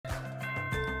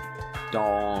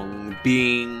Dong,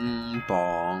 bing,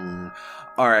 bong.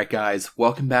 Alright guys,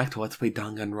 welcome back to Let's Play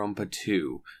Danganronpa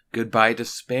 2. Goodbye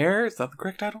Despair? Is that the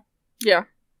correct title? Yeah.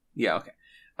 Yeah, okay.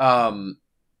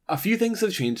 A few things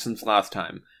have changed since last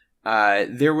time.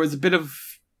 There was a bit of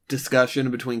discussion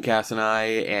between Cass and I,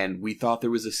 and we thought there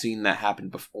was a scene that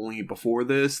happened only before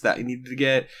this that I needed to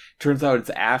get. Turns out it's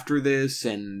after this,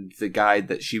 and the guide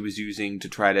that she was using to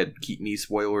try to keep me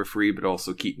spoiler-free, but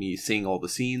also keep me seeing all the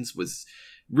scenes was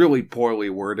really poorly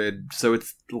worded, so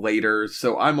it's later.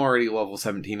 So I'm already level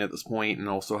 17 at this point, and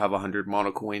also have 100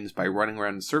 mono coins by running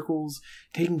around in circles,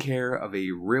 taking care of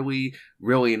a really,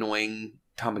 really annoying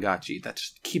Tamagotchi that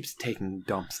just keeps taking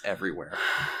dumps everywhere.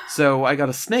 So I got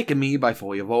a snake in me by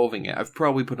fully evolving it. I've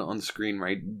probably put it on the screen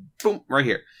right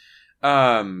here.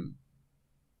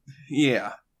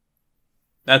 Yeah.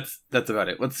 That's about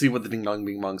it. Let's see what the Ding Dong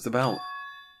Bing Bong's about.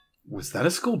 Was that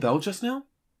a school bell just now?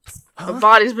 A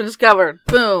body's been discovered.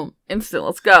 Boom. Instant.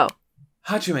 Let's go.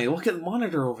 Hajime, look at the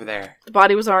monitor over there. The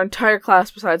body was our entire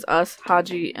class besides us,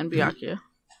 Haji, and Byakuya.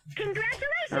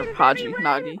 Congratulations, Or Haji, everyone.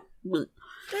 Nagi.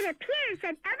 It appears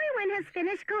that everyone has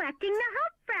finished collecting the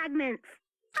hope fragments.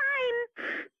 I'm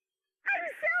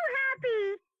so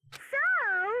happy. So,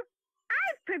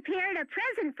 I've prepared a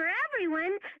present for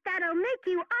everyone that'll make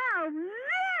you all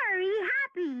very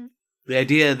happy. The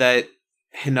idea that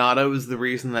Hinata was the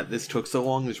reason that this took so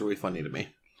long is really funny to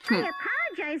me. I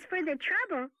apologize for the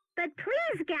trouble, but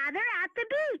please gather at the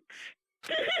beach.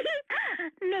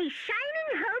 May shining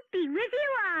hope be with you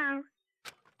all.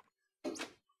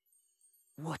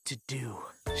 What to do?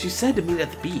 She said to meet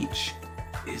at the beach.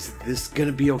 Is this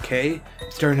gonna be okay? I'm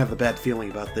starting to have a bad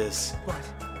feeling about this. What?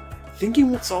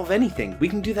 Thinking won't solve anything. We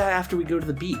can do that after we go to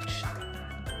the beach.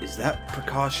 Is that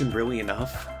precaution really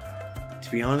enough?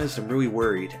 To be honest, I'm really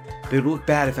worried. But it would look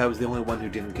bad if I was the only one who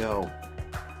didn't go.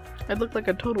 I'd look like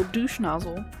a total douche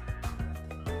nozzle.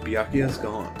 Byakuya's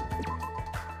gone.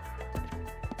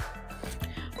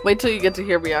 Wait till you get to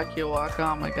hear Byakuya walk.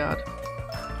 Oh my god.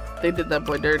 They did that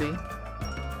boy dirty.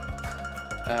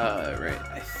 Right.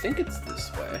 I think it's this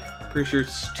way. Pretty sure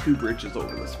it's 2 bridges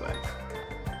over this way.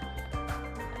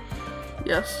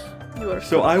 Yes. You are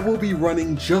So I will be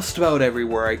running just about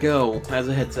everywhere I go, as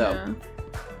a heads up. Yeah.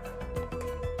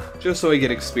 Just so I get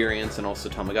experience and also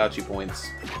Tamagotchi points.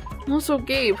 Also,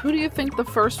 Gabe, who do you think the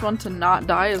first one to not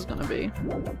die is gonna be?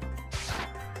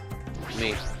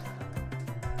 Me.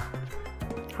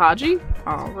 Haji?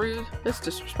 Oh, rude. That's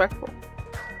disrespectful.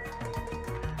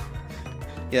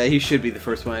 Yeah, he should be the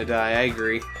first one to die, I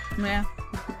agree. Yeah.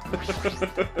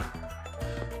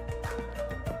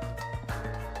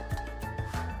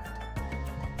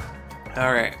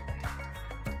 Alright.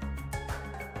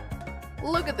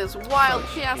 Look at this wild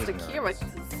chaotic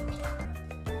characters.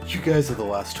 You guys are the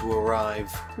last to arrive.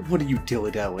 What are you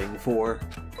dilly-dallying for?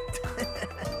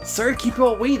 Sorry to keep you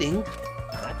all waiting.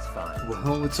 That's fine.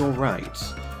 Well, it's alright.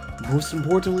 Most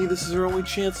importantly, this is our only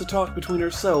chance to talk between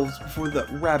ourselves before the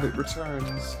rabbit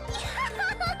returns.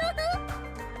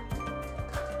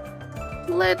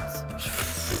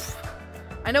 Let's...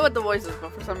 I know what the voice is,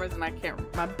 but for some reason I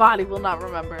can't... My body will not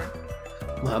remember.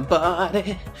 My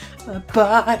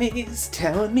body's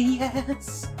telling me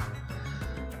yes.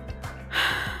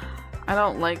 I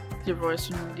don't like your voice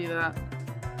when you do that.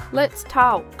 Let's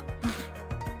talk.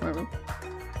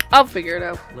 I'll figure it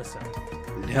out. Listen.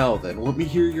 Now then, let me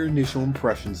hear your initial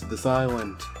impressions of this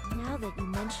island. Now that you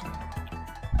mention it.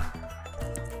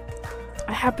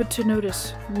 I happened to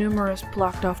notice numerous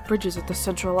blocked off bridges at the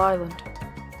central island.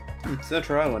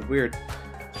 Central Island, weird.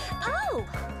 Oh!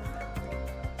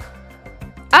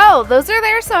 Oh, those are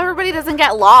there so everybody doesn't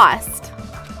get lost.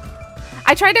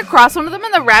 I tried to cross one of them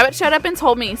and the rabbit showed up and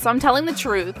told me, so I'm telling the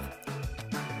truth.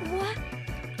 What?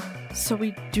 So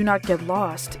we do not get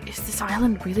lost. Is this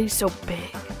island really so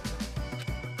big?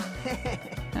 Yeah,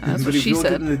 that's what she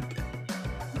said.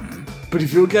 But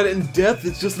if you look at it in depth,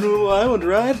 it's just a little island,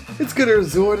 right? It's got a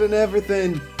resort and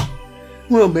everything.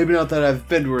 Well, maybe not that I've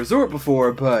been to a resort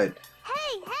before, but...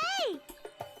 Hey!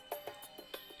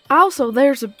 Also,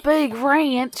 there's a big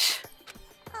ranch.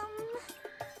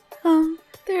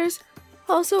 There's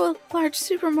also a large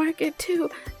supermarket too.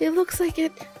 It looks like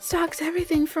it stocks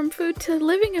everything from food to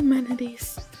living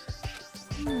amenities.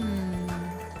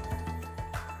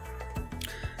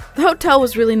 The hotel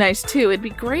was really nice too. It'd be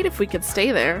great if we could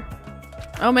stay there.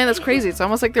 Oh man, that's crazy. It's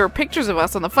almost like there were pictures of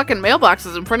us on the fucking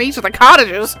mailboxes in front of each of the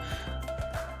cottages.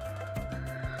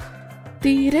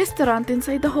 The restaurant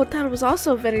inside the hotel was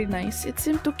also very nice. It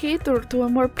seemed to cater to a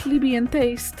more plebeian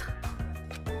taste.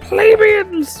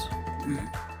 Plebeians!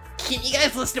 Can you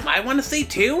guys listen to what I want to say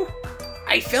too?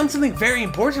 I found something very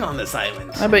important on this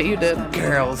island. I bet you did.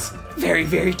 Girls. Very,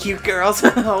 very cute girls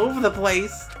all over the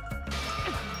place.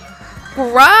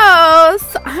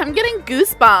 Gross! I'm getting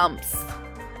goosebumps.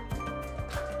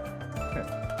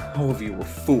 All of you were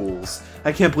fools.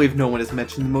 I can't believe no one has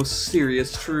mentioned the most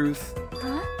serious truth.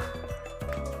 Huh?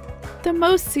 The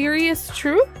most serious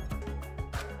truth?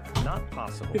 Not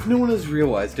possible. If no one has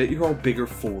realized it, you're all bigger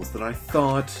fools than I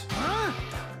thought.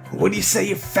 What do you say,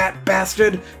 you fat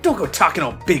bastard? Don't go talking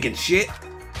all big and shit.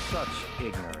 Such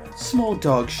ignorance. Small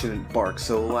dogs shouldn't bark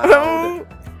so loud.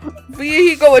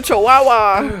 Vehicle a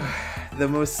chihuahua. The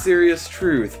most serious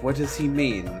truth. What does he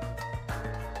mean?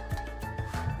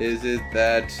 Is it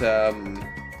that,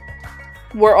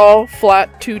 We're all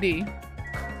flat 2D.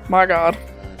 My god.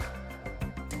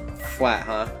 flat,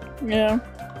 huh? Yeah.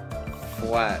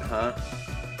 Flat, huh?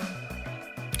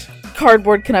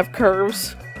 Cardboard can have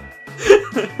curves.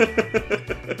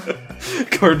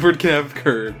 Cardboard can have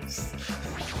curves.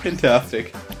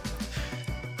 Fantastic.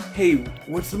 Hey,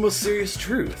 what's the most serious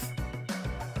truth?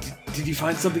 Did you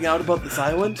find something out about this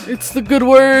island? It's the good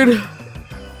word.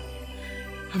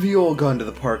 Have you all gone to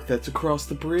the park that's across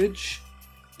the bridge?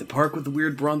 The park with the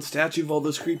weird bronze statue of all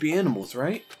those creepy animals,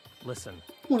 right? Listen.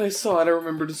 When I saw it, I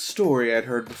remembered a story I'd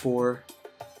heard before.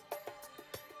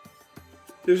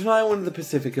 There's an island in the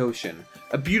Pacific Ocean.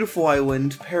 A beautiful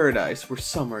island paradise where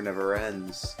summer never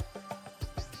ends.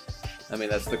 I mean,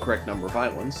 that's the correct number of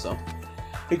islands, so.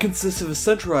 It consists of a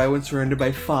central island surrounded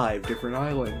by 5 different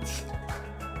islands.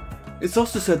 It's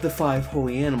also said the 5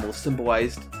 holy animals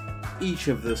symbolized each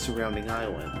of the surrounding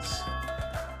islands.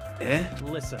 Eh?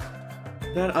 Listen.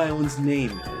 That island's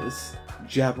name is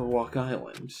Jabberwock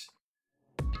Island.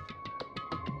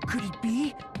 Could it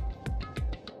be?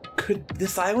 Could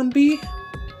this island be?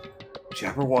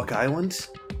 Jabberwock Island?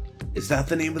 Is that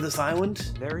the name of this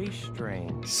island? Very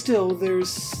strange. Still, there's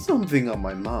something on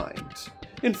my mind.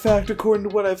 In fact, according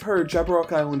to what I've heard,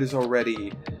 Jabberwock Island is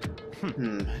already...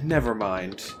 never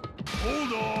mind.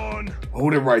 Hold on!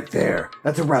 Hold it right there.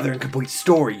 That's a rather incomplete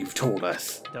story you've told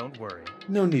us. Don't worry.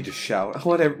 No need to shout.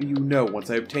 I'll let you know once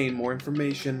I obtain more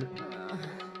information.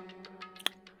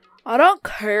 I don't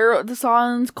care what this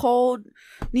island's called.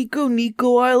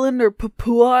 Nico Island or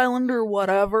Papua Island or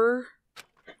whatever.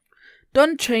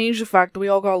 Doesn't change the fact that we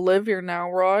all gotta live here now,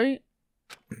 right?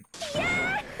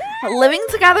 Living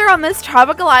together on this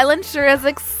tropical island sure is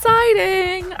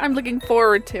exciting. I'm looking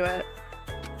forward to it.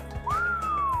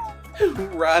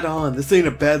 Right on. This ain't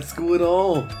a bad school at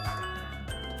all.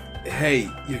 Hey,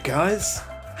 you guys?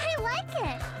 I like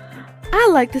it. I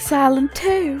like this island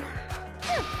too.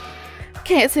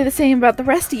 Can't say the same about the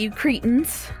rest of you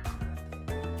cretins.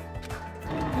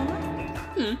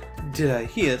 Did I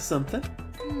hear something?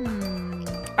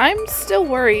 I'm still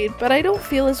worried, but I don't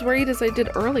feel as worried as I did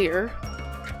earlier.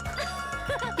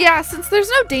 Yeah, since there's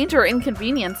no danger or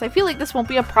inconvenience, I feel like this won't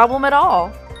be a problem at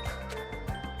all.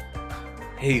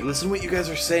 Hey, listen to what you guys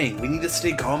are saying. We need to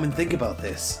stay calm and think about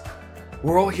this.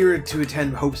 We're all here to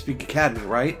attend Hope Speak Academy,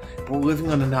 right? But we're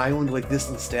living on an island like this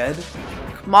instead?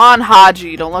 Come on,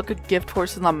 Haji, don't look a gift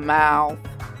horse in the mouth.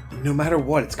 No matter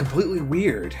what, it's completely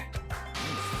weird.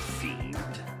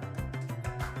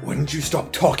 Why don't you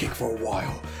stop talking for a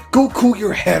while? Go cool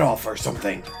your head off or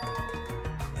something.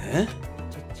 Huh?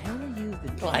 To tell you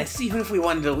the Plus, even if we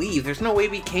wanted to leave, there's no way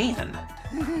we can.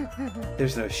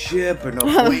 There's no ship or no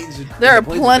planes. There are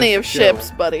planes plenty of just a show.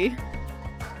 ships, buddy.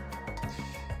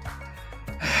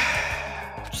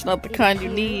 Just not the kind you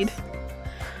need.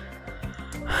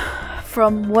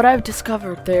 From what I've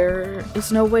discovered, there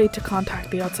is no way to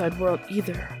contact the outside world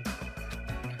either.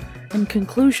 In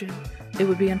conclusion, it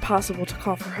would be impossible to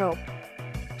call for help.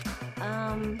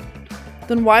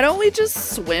 Then why don't we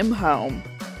just swim home?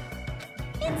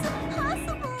 It's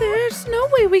impossible. There's no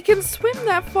way we can swim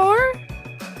that far.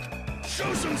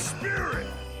 Show some spirit!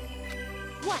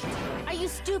 What? Are you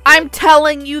stupid? I'm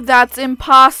telling you that's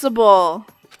impossible.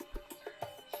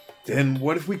 Then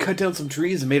what if we cut down some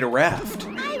trees and made a raft?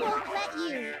 I won't let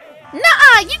you.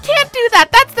 Nuh-uh, you can't do that.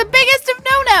 That's the biggest of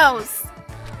no-nos.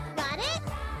 Got it?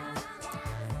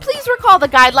 Please recall the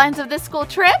guidelines of this school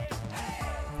trip.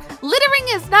 Littering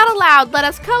is not allowed. Let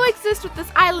us coexist with this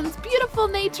island's beautiful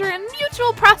nature and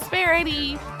mutual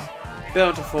prosperity.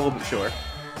 Bountiful, but sure.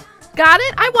 Got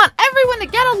it? I want everyone to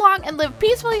get along and live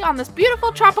peacefully on this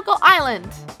beautiful tropical island.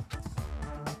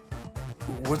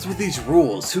 What's with these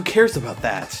rules? Who cares about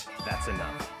that? That's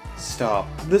enough. Stop.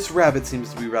 This rabbit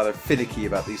seems to be rather finicky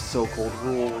about these so-called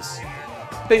rules.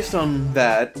 Based on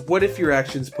that, what if your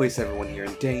actions place everyone here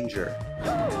in danger?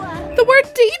 The word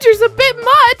danger's a bit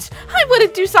much. I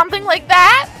wouldn't do something like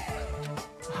that.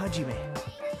 Hajime.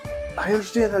 I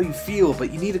understand how you feel,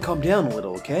 but you need to calm down a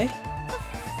little, okay?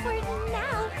 For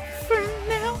now. For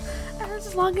now,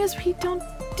 as long as we don't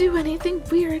do anything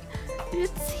weird, it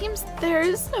seems there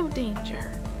is no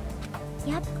danger.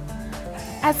 Yep.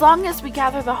 As long as we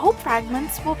gather the hope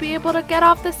fragments, we'll be able to get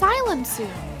off this island soon.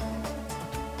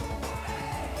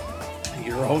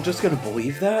 You're all just gonna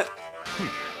believe that?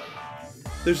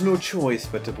 There's no choice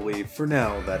but to believe, for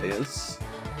now, that is.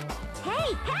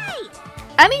 Hey, hey!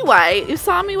 Anyway,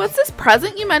 Usami, what's this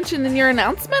present you mentioned in your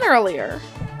announcement earlier?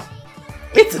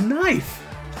 It's a knife!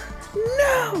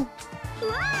 No!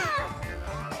 Wow!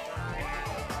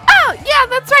 Oh, yeah,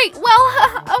 that's right.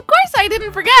 Well, of course I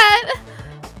didn't forget.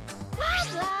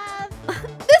 Love!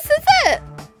 This is it.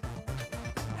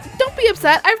 Don't be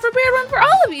upset. I've prepared one for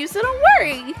all of you, so don't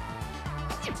worry.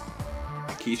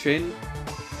 A keychain?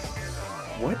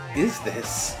 What is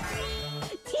this?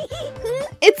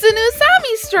 It's an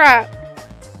Usami strap.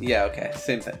 Yeah, okay,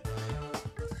 same thing.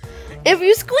 If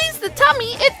you squeeze the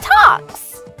tummy, it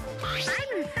talks.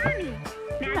 I'm Usami.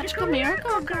 Magical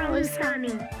miracle girl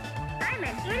Usami. I'm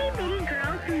an itty bitty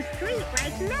girl who's sweet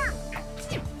like milk.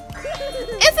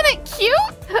 Isn't it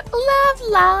cute? Love,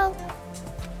 love.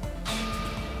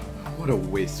 What a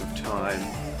waste of time.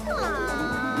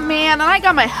 Man, and I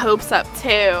got my hopes up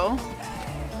too.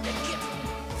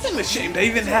 I'm ashamed I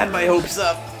even had my hopes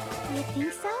up. You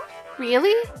think so?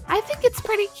 Really? I think it's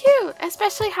pretty cute,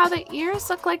 especially how the ears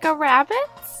look like a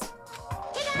rabbit's.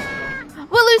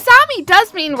 Well, Usami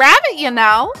does mean rabbit, you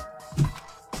know.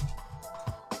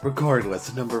 Regardless,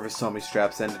 a number of Asami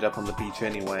straps ended up on the beach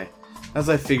anyway. As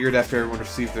I figured, after everyone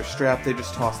received their strap, they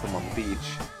just tossed them on the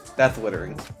beach. That's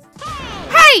littering.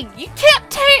 Hey, you can't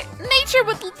tear nature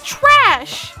with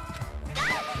trash.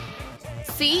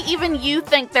 See, even you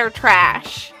think they're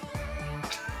trash.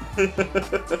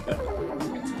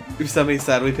 Usami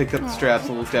sadly picked up the straps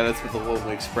and looked at us with a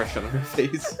lonely expression on her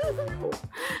face.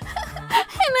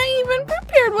 And I even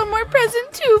prepared one more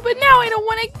present too, but now I don't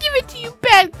want to give it to you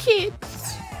bad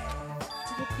kids.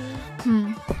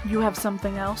 You have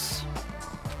something else?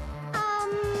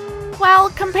 Well,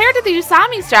 compared to the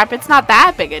Usami strap, it's not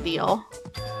that big a deal.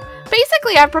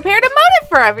 Basically, I've prepared a motive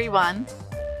for everyone.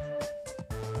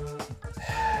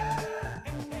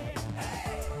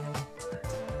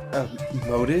 A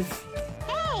motive?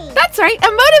 That's right,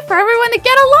 a motive for everyone to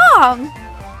get along.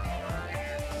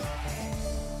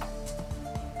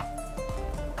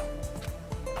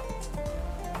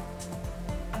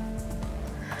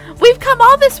 We've come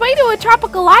all this way to a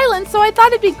tropical island, so I thought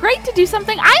it'd be great to do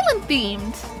something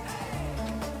island-themed.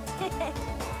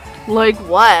 Like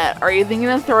what? Are you thinking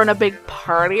of throwing a big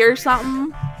party or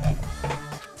something?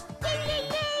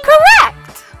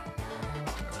 Correct!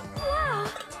 Wow.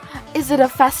 Is it a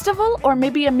festival or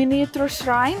maybe a miniature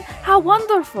shrine? How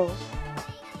wonderful.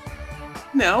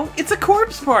 No, it's a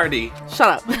corpse party! Shut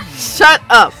up. Shut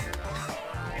up.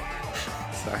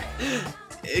 Sorry.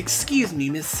 Excuse me,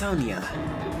 Miss Sonia.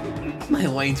 My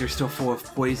lines are still full of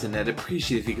poison. I'd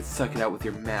appreciate if you could suck it out with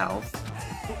your mouth.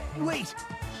 Wait!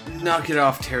 Knock it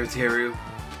off, Teru.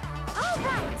 All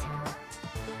right.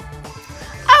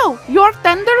 Oh, your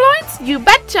tenderloins? You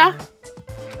betcha.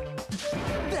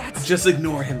 That's... Just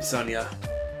ignore him, Sonia.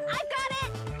 I got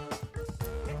it.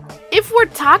 If we're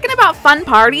talking about fun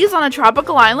parties on a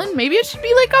tropical island, maybe it should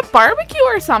be like a barbecue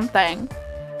or something.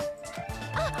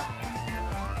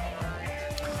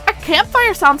 A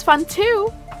campfire sounds fun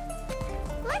too.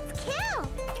 Let's kill.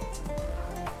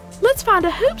 Let's find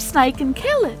a hoop snake and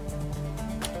kill it.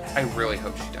 I really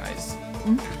hope she dies.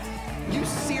 You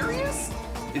serious?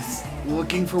 Is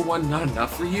looking for one not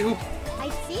enough for you? I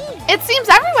see. It seems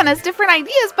everyone has different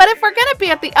ideas, but if we're gonna be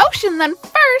at the ocean, then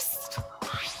first...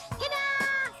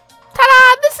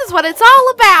 Ta-da! This is what it's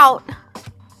all about!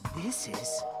 This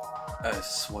is... A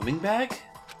swimming bag?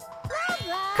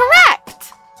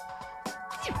 Correct!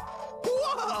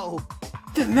 Whoa!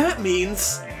 Then that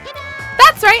means...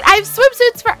 That's right, I have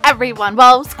swimsuits for everyone.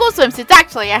 Well, school swimsuits,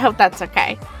 actually. I hope that's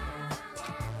okay.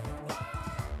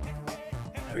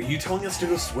 Are you telling us to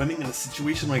go swimming in a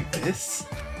situation like this?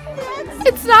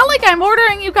 It's not like I'm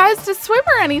ordering you guys to swim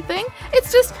or anything.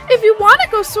 It's just, if you want to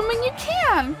go swimming, you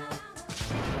can.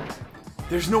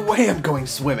 There's no way I'm going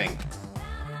swimming.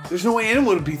 There's no way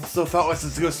anyone would be so thoughtless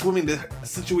as to go swimming to a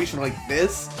situation like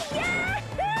this.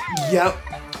 Yep,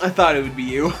 I thought it would be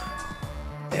you.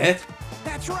 Eh?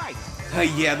 That's right!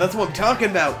 Yeah, that's what I'm talking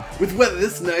about. With weather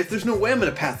this nice, there's no way I'm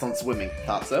gonna pass on swimming.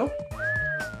 Thought so?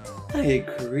 I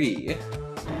agree.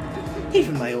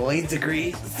 Even my loins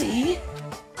agree. See?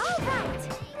 All right.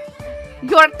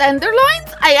 Your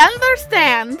tenderloins? I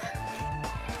understand.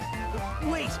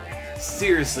 Wait!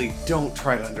 Seriously, don't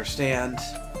try to understand.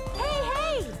 Hey,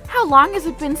 hey. How long has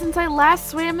it been since I last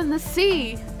swam in the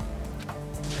sea?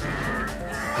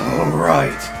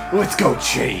 Alright, let's go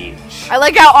change. I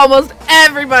like how almost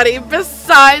everybody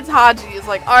besides Haji is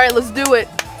like, alright, let's do it.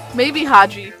 Maybe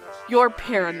Haji, you're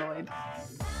paranoid.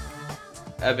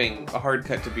 Having a hard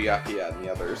cut to Byakuya and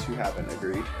the others who haven't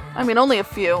agreed. I mean, only a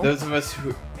few. Those of us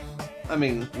who... I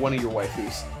mean, one of your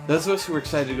waifus. Those of us who were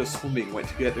excited to go swimming went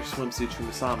to get their swimsuits from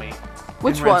Masami.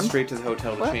 Which and ran one? Straight to the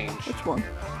hotel to What? change. Which one?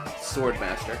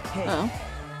 Swordmaster. Hey, Oh.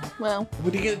 Well.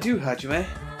 What are you gonna do, Hajime?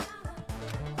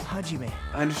 Hajime.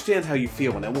 I understand how you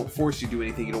feel, and I won't force you to do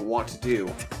anything you don't want to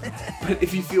do. But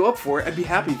if you feel up for it, I'd be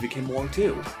happy if you came along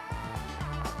too.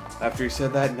 After he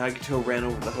said that, Nagito ran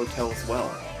over to the hotel as well.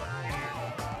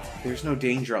 There's no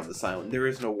danger on this island. There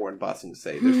is no war in Bossing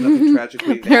Say. There's nothing tragic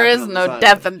waiting to There happen is on no this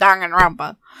death island. in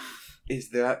Danganronpa. Is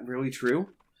that really true?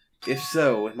 If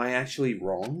so, am I actually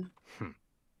wrong?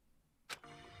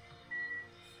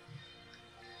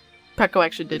 Peko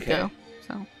actually did Okay. go,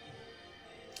 so.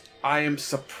 I am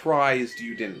surprised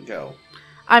you didn't go.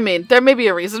 I mean, there may be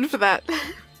a reason for that.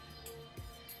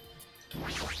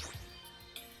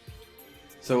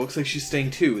 So it looks like she's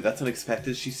staying too. That's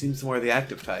unexpected. She seems more the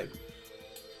active type.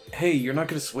 Hey, you're not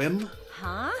gonna swim?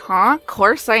 Huh? Huh? Of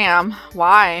course I am.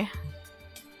 Why?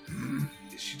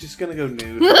 Is she just gonna go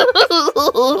nude?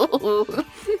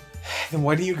 Then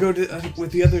why do you go to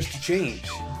with the others to change?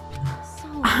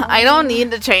 I don't need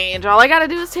to change. All I gotta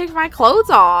do is take my clothes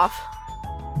off.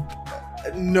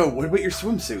 No, what about your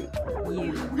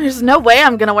swimsuit? There's no way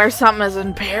I'm gonna wear something as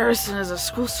embarrassing as a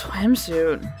school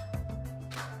swimsuit.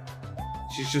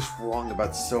 She's just wrong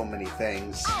about so many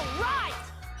things.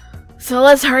 So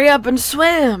let's hurry up and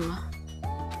swim.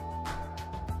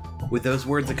 With those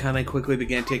words, Akane quickly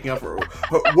began taking off her...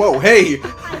 Whoa, hey!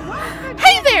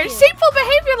 Hey there! Shameful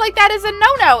behavior like that is a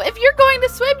no-no. If you're going to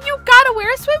swim, you gotta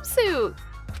wear a swimsuit.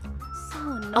 So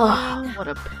annoying. Ugh, what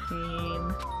a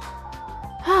pain.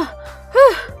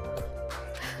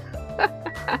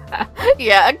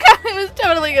 Yeah, Akane was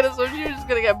totally gonna swim. She was just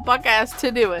gonna get buck-ass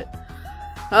to do it.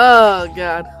 Oh,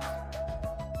 God.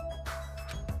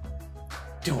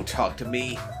 Don't talk to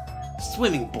me.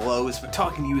 Swimming blows, but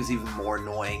talking to you is even more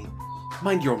annoying.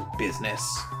 Mind your own business.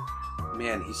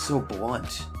 Man, he's so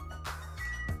blunt.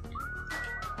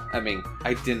 I mean,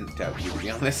 I didn't doubt you, to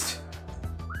be honest.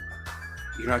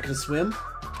 You're not gonna swim?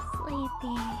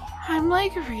 Sleepy. I'm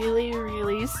like really,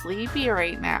 really sleepy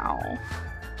right now.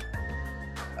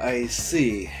 I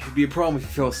see. It'd be a problem if you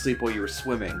fell asleep while you were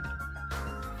swimming.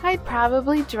 I'd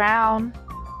probably drown.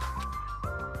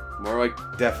 More like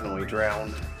definitely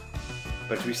drown.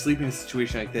 But to be sleeping in a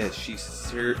situation like this, she's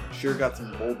sure got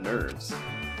some bold nerves.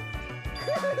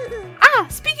 Ah,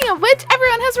 speaking of which,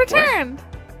 everyone has returned.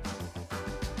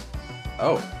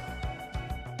 Oh.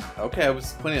 Okay, I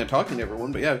was planning on talking to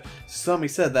everyone, but yeah, somebody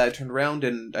said that. I turned around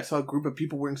and I saw a group of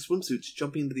people wearing swimsuits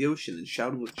jumping into the ocean and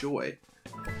shouting with joy.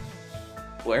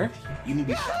 Blair, you need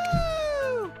to be...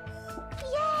 Woo!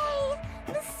 Yay!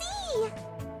 The sea!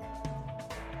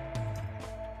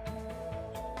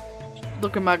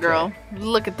 Look at my girl.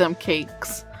 Look at them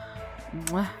cakes.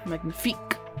 Mwah, magnifique.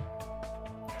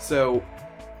 So,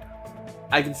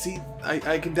 I can see...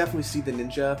 I can definitely see the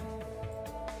ninja.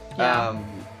 Yeah.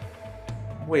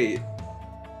 Wait.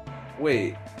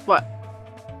 What?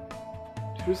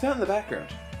 Who's that in the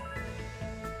background?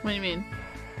 What do you mean?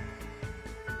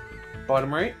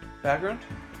 Bottom right? Background?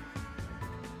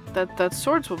 That's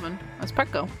Swordswoman. That's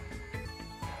Peko.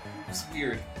 It's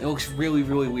weird. It looks really,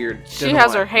 really weird. She Don't know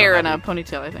has why. her hair in a Not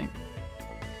ponytail, I think.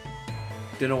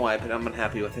 Don't know why, but I'm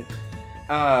unhappy with it.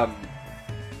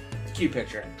 Cute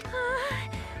picture.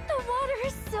 The water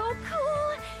is so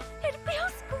cool. It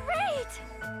feels great.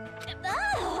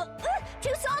 Ugh,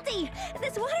 too salty.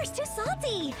 This water's too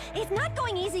salty. It's not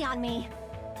going easy on me.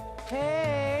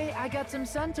 Hey, I got some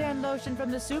suntan lotion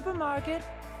from the supermarket.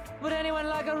 Would anyone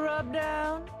like a rub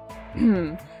down?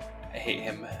 I hate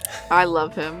him. I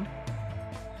love him.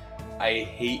 I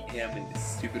hate him and his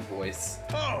stupid voice.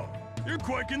 Oh, you're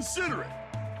quite considerate.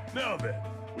 Now then,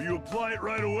 will you apply it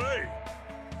right away?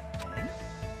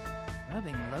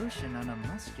 Rubbing lotion on a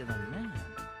muscular man.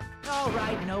 All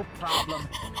right, no problem.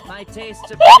 My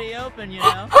tastes are pretty open, you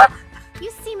know. You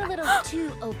seem a little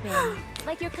too open.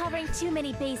 Like you're covering too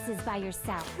many bases by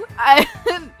yourself.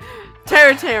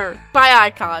 Terror. By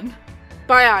icon.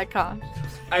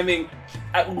 I mean,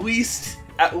 at least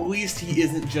he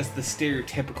isn't just the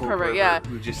stereotypical Perfect, pervert yeah.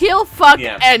 who just... He'll fuck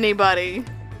Yeah. anybody.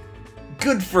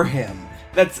 Good for him.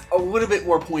 That's a little bit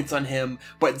more points on him,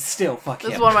 but still, fuck This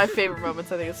him. is one of my favorite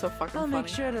moments. I think it's so fucking I'll funny. make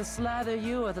sure to slather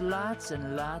you with lots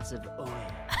and lots of oil.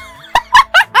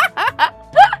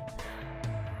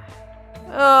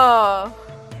 Oh.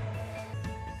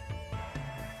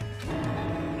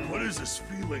 is this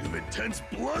feeling of intense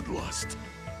bloodlust?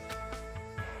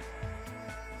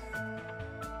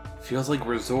 Feels like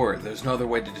resort. There's no other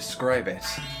way to describe it.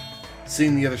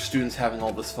 Seeing the other students having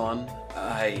all this fun,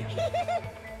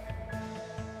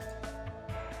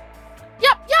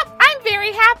 Yep, I'm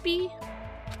very happy.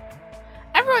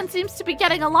 Everyone seems to be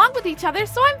getting along with each other,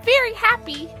 so I'm very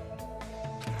happy.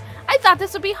 I thought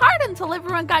this would be hard until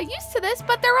everyone got used to this,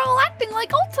 but they're all acting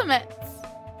like ultimates.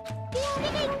 Ding,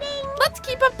 ding, ding. Let's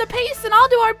keep up the pace and all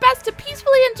do our best to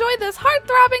peacefully enjoy this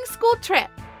heart-throbbing school trip.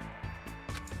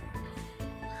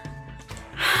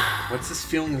 what's this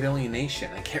feeling of alienation?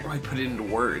 I can't really put it into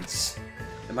words.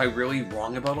 Am I really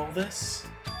wrong about all this?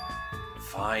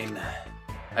 Fine.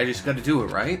 I just gotta do it,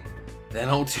 right? Then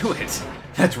I'll do it.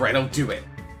 That's right, I'll do it.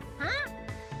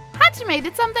 Hajime,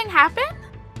 did something happen?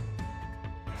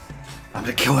 I'm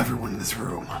gonna kill everyone in this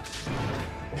room.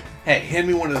 Hey, hand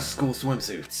me one of those school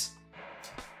swimsuits.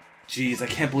 Jeez, I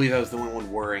can't believe I was the only one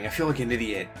worrying. I feel like an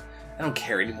idiot. I don't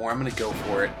care anymore. I'm gonna go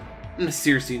for it. I'm gonna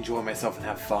seriously enjoy myself and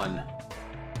have fun.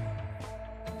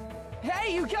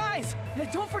 Hey, you guys!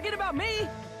 Don't forget about me!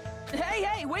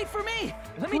 Hey, wait for me!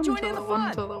 Let me join in the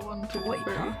fun! Wait,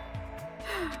 huh?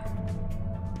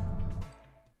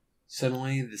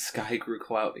 Suddenly, the sky grew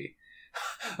cloudy.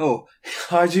 Oh,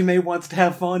 Hajime wants to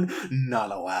have fun?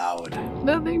 Not allowed.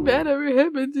 Nothing bad ever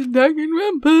happens in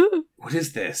Danganronpa. What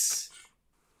is this?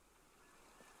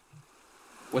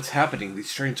 What's happening? These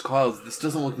strange clouds. This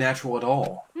doesn't look natural at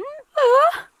all.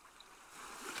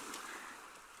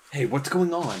 Hey, what's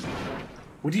going on?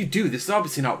 What do you do? This is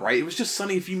obviously not right. It was just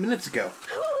sunny a few minutes ago.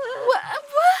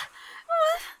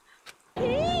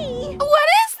 Hey! What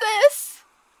is this?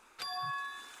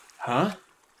 Huh?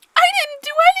 I didn't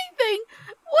do anything!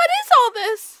 What is all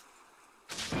this?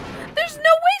 There's no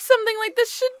way something like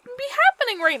this should be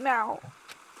happening right now.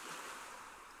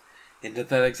 And at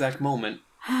that exact moment,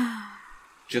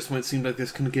 just when it seemed like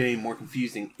this couldn't get any more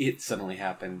confusing, it suddenly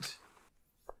happened.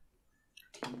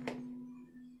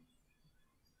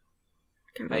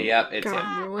 Yep, it's it.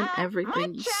 God, ruin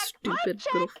everything, you stupid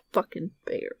little fucking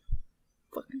bear.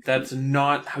 That's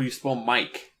not how you spell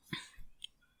Mike.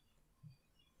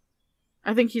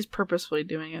 I think he's purposefully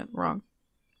doing it wrong.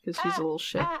 Because he's a little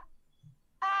shit.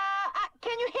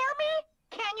 Can you hear me?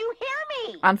 Can you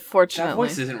hear me? Unfortunately. That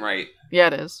voice isn't right. Yeah,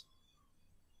 it is.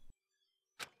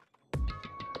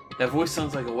 That voice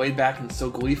sounds like a way back and so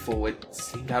gleeful it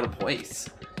seemed out of place.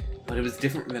 But it was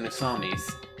different than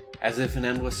Asami's, as if an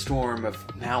endless storm of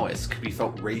malice could be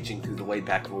felt raging through the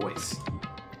laid-back voice.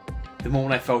 The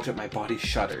moment I felt it, my body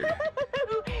shuddered.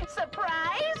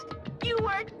 Surprised? You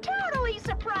were totally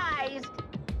surprised.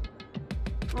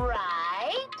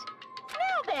 Right?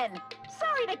 Now then,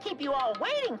 sorry to keep you all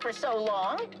waiting for so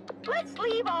long. Let's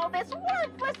leave all this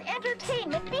worthless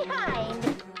entertainment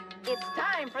behind. It's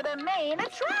time for the main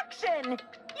attraction.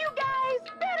 You guys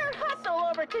better hustle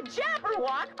over to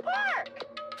Jabberwock Park.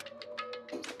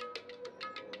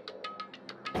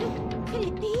 Could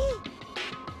it be?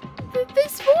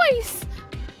 This voice!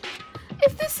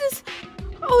 If this is...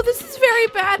 Oh, this is very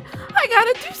bad. I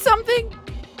gotta do something.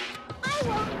 I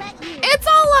won't let you. It's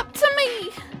all up to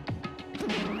me.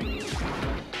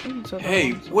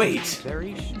 Hey, wait!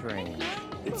 Very strange.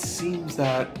 It seems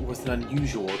that was an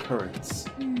unusual occurrence.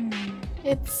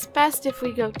 It's best if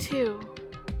we go too.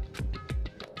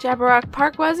 Jabberwock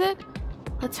Park, was it?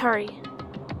 Let's hurry.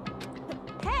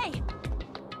 Hey!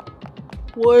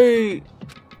 Wait.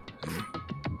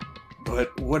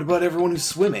 But what about everyone who's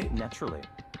swimming? Naturally.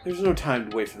 There's no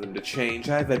time to wait for them to change.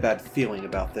 I have a bad feeling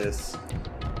about this.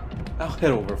 I'll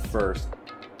head over first.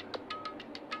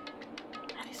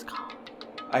 Eddie's call.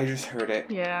 I just heard it.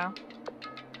 Yeah.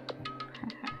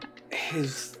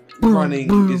 His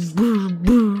running is...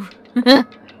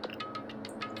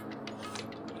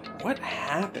 What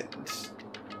happened?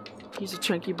 He's a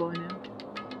chunky boy now.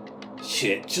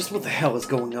 Shit, just what the hell is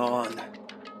going on?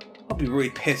 I'll be really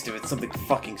pissed if it's something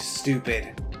fucking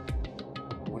stupid.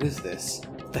 What is this?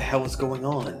 What the hell is going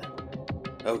on?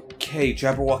 Okay,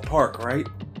 Jabberwock Park, right?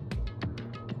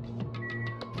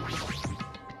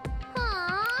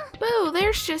 Boo,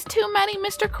 there's just too many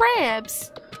Mr.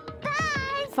 Krabs.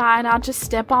 Fine, I'll just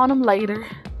step on them later.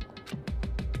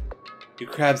 You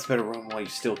crabs better run while you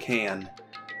still can.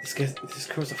 This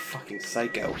girl's a fucking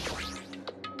psycho.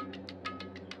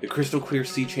 The crystal clear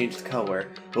sea changed color.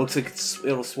 It looks like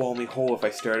it'll swallow me whole if I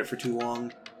stare at it for too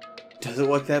long. Does it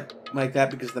look like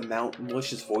that because of the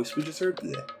malicious voice we just heard?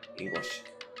 Blech. English.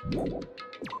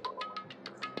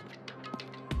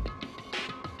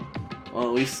 Well,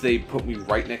 at least they put me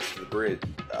right next to the bridge.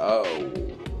 Oh.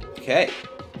 Okay.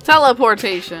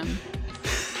 Teleportation.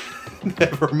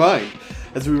 Never mind.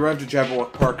 As we arrived at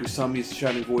Jabberwock Park, Usami's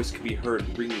shouting voice could be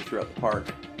heard ringing throughout the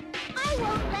park. I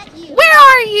won't let you. Where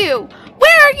are you?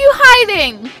 Where are you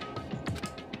hiding?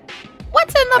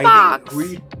 What's in the box?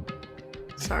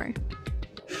 Sorry.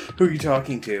 Who are you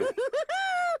talking to?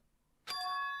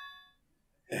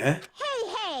 Eh?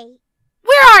 Hey!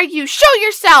 Where are you? Show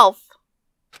yourself!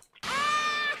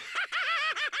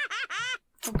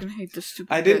 Fucking hate this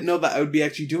stupid I didn't bitch. know that I would be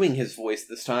actually doing his voice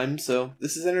this time, so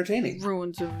this is entertaining.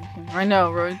 Ruins everything. I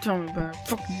know, right? Tell me about it.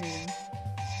 Fucking hate him.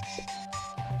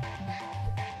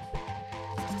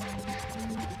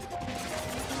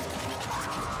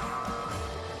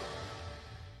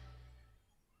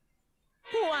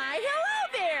 Why, hello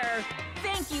there!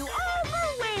 Thank you all for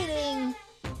waiting!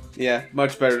 Yeah,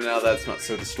 much better now that's not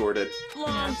so distorted.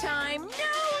 Long time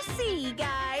no see,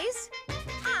 guys!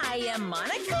 I am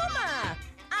Monokuma!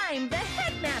 I'm the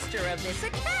headmaster of this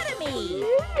academy!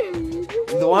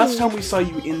 The last time we saw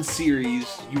you in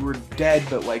series, you were dead,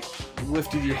 but like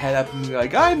lifted your head up and you were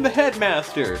like, I'm the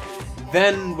headmaster!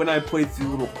 Then, when I played through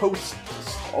the little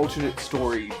post-alternate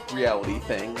story reality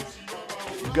thing,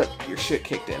 you got your shit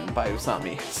kicked in by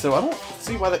Usami. So I don't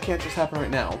see why that can't just happen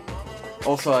right now.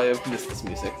 Also, I have missed this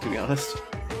music, to be honest.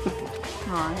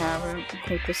 Oh, I haven't. I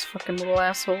hate this fucking little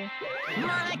asshole.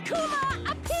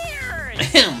 Monokuma appears!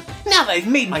 Ahem! Now that I've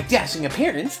made my dashing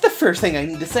appearance, the first thing I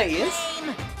need to say is...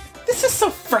 This is so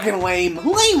frickin' lame!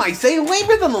 Lame, I say!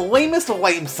 Lamer than the lamest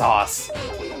lame sauce!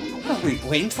 Oh wait,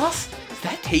 lame sauce? Is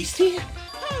that tasty?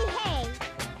 Hey!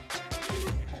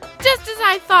 Just as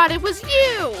I thought it was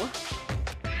you!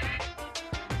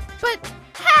 But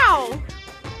how?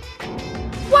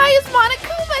 Why is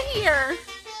Monokuma here?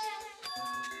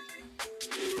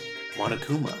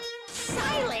 Monokuma.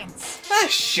 Silence! Ah,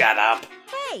 shut up!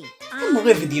 Hey, I'm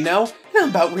livid, you know, and I'm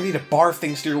about ready to barf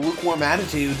thanks to your lukewarm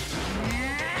attitude.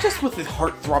 Just with this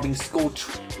heart-throbbing school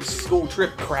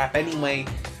trip crap anyway.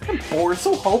 I'm bored,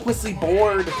 so hopelessly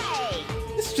bored.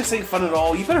 This just ain't fun at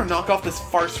all. You better knock off this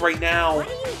farce right now. what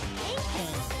are you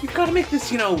thinking? You've got to make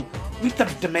this, meet the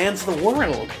demands of the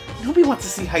world. Nobody wants to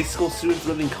see high school students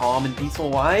living calm and peaceful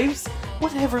lives.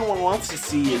 What everyone wants to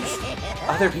see is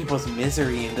other people's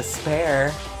misery and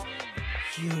despair.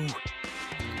 You...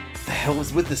 The hell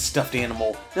is with this stuffed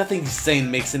animal? Nothing he's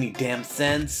saying makes any damn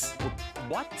sense.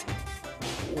 What?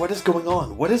 What is going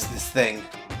on? What is this thing?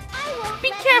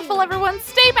 Be careful, everyone.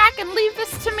 Stay back and leave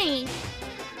this to me.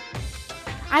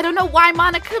 I don't know why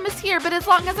Monokuma's here, but as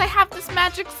long as I have this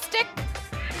magic stick...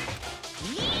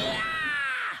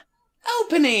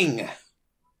 Opening!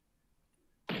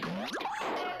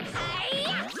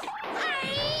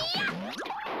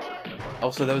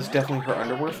 Also, that was definitely her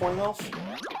underwear flying off.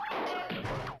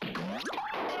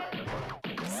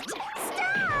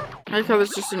 I like how there's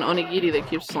just an onigiri that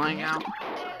keeps flying out.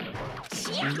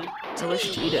 I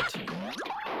wish to eat it.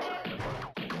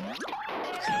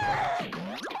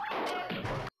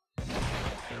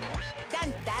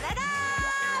 Dun, da, da, da!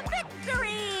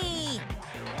 Victory!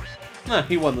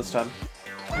 He won this time.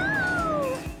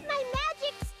 My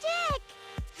magic stick!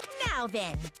 Now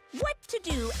then, what to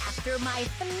do after my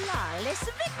flawless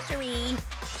victory?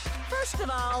 First of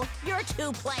all, you're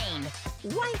too plain.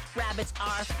 White rabbits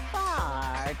are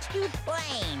far too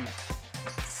plain.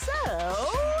 So,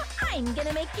 I'm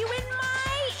gonna make you in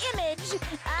my image.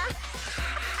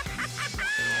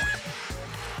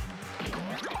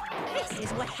 This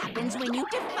is what happens when you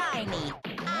defy me.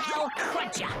 I'll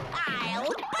crunch ya,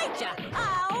 I'll bite ya,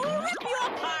 I'll rip you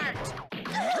apart.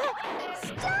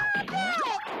 Stop it!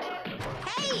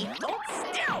 Hey, hold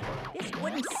still! This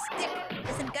wooden stick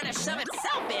isn't gonna shove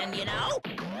itself in, you know?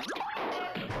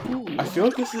 I feel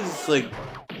like this is,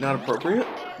 not appropriate.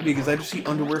 Because I just see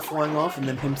underwear flying off and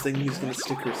then him saying he's gonna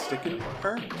stick in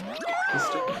her. His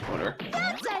stick? Whatever.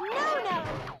 That's a no-no!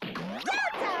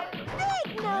 That's a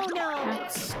big no-no!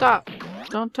 Stop.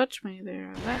 Don't touch me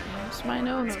there. That is my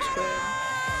no-no square.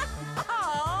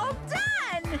 All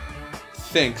done!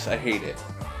 Thanks, I hate it.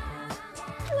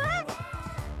 What?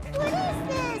 What is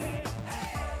this?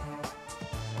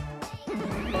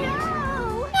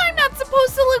 No! I'm not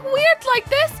supposed to look weird like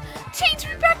this! Change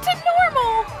me back to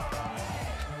normal!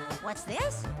 What's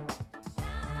this?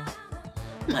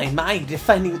 My,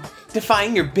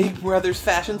 defying your big brother's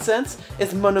fashion sense?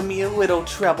 Is Monomi a little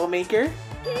troublemaker?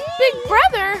 Big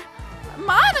brother?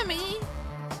 Monomi?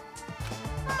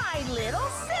 My little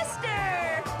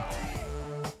sister!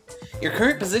 Your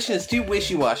current position is too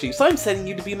wishy-washy, so I'm sending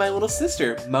you to be my little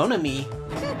sister, Monomi.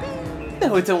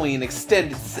 No, it's only an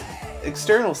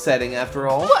external setting after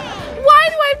all. Why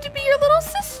do I have to be your little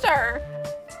sister?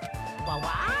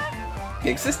 What?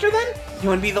 Big sister then? You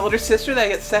want to be the older sister that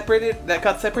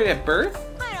got separated at birth?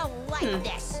 I don't like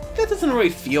this. That doesn't really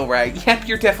feel right. Yep,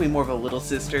 you're definitely more of a little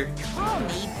sister. Call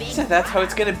me Big So that's how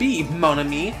it's gonna be, mon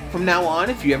ami. From now on,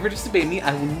 if you ever disobey me,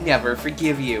 I will never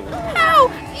forgive you. How?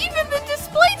 Even the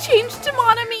display changed to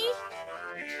Monami.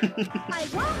 I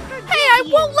won't forgive Hey, I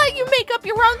won't let you make up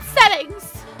your own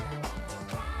settings.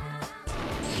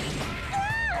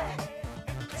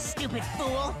 Stupid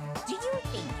fool! Do you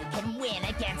think you can win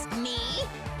against me?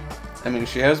 I mean,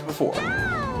 she has before.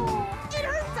 Ow! It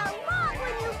hurts a lot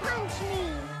when you punch me.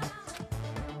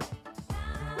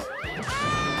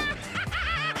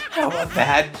 How about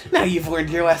that? Now you've learned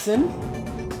your lesson.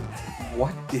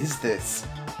 What is this?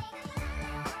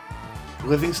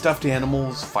 Living stuffed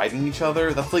animals fighting each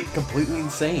other? That's like completely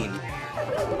insane.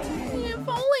 If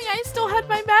only I still had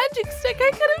my magic stick,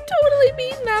 I could have totally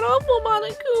beaten that awful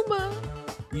Monokuma.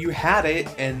 You had it,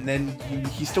 and then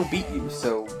he still beat you,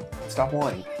 so stop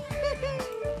whining.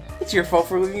 It's your fault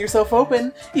for leaving yourself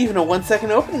open. Even a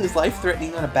 1-second opening is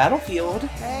life-threatening on a battlefield.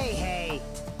 Hey.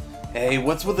 Hey,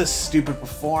 what's with this stupid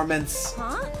performance?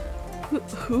 Huh?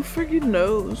 Who friggin'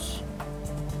 knows?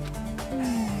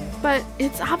 But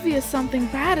it's obvious something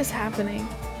bad is happening.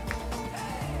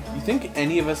 You think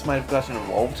any of us might have gotten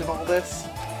involved in all this?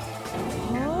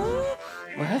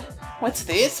 What? What's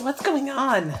this? What's going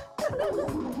on?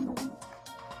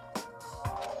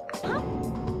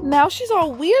 Now she's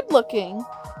all weird looking.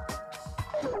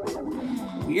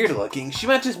 Weird looking. She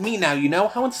matches me now, you know?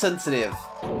 How insensitive.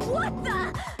 What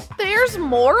the? There's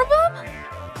more of them?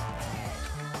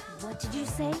 What did you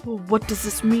say? What does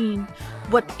this mean?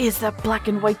 What is that black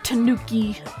and white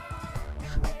tanuki?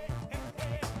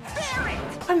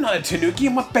 I'm not a tanuki,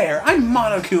 I'm a bear. I'm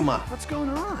Monokuma. What's going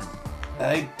on?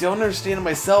 I don't understand it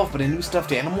myself, but a new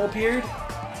stuffed animal appeared?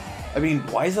 I mean,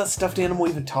 why is that stuffed animal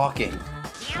even talking?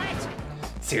 Damn it!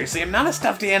 Seriously, I'm not a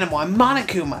stuffed animal, I'm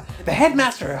Monokuma, the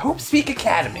headmaster of Hope Speak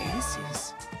Academy. This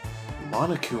is...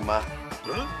 Monokuma?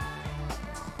 Huh?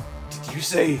 Did you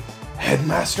say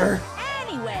headmaster?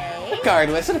 Anyway,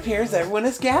 Regardless, it appears everyone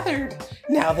is gathered.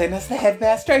 Now then, as the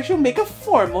headmaster, I shall make a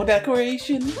formal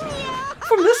declaration.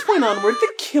 From this point onward,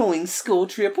 the killing school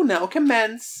trip will now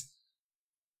commence.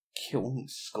 Killing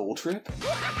school trip?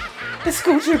 A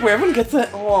school trip where everyone gets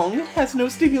along, has no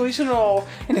stimulation at all,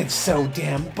 and it's so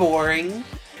damn boring.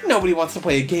 Nobody wants to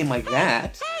play a game like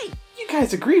that. hey! You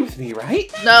guys agree with me,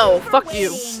 right? No, fuck you.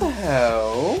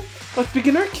 So, let's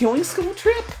begin our killing school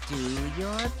trip. Do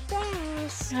your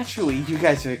best. Naturally, you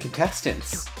guys are the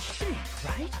contestants. Kidding,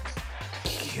 right?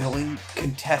 Killing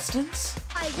contestants?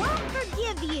 I won't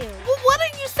forgive you. Well, what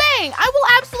are you saying? I will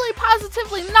absolutely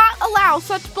positively not allow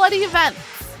such bloody events.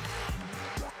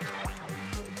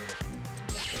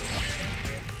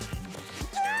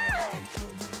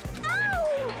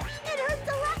 Ow! It hurts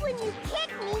a lot when you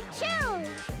kick me, too.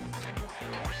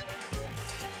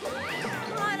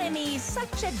 Monomi's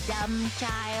such a dumb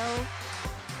child.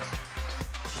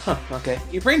 Huh, okay.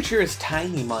 Your brain sure is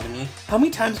tiny, Monami. How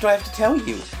many times do I have to tell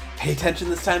you? Pay attention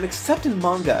this time, except in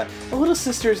manga. A little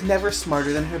sister is never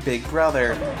smarter than her big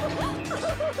brother.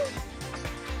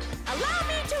 Allow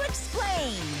me to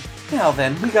explain. Now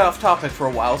then, we got off topic for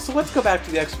a while, so let's go back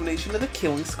to the explanation of the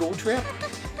killing school trip.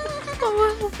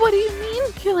 What do you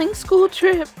mean, killing school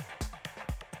trip?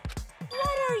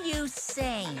 What are you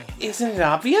saying? Isn't it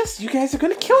obvious? You guys are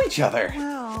gonna kill each other.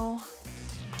 Well...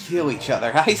 Kill each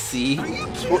other, I see.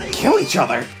 Well, kill each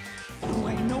other? No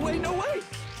way.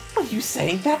 What are you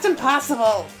saying? That's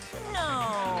impossible.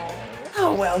 No.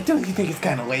 Oh well, don't you think it's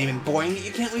kind of lame and boring that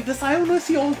you can't leave this island unless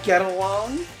you all get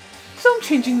along? So I'm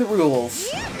changing the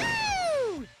rules.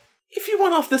 Yahoo! If you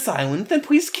want off this island, then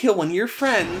please kill one of your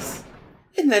friends.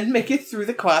 And then make it through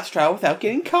the class trial without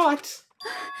getting caught.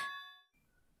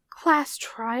 Class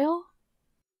trial?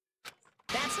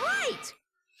 That's right.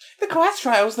 The class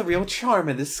trial is the real charm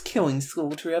of this killing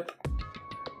school trip.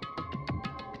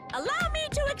 Allow me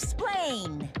to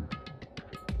explain.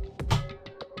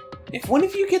 If one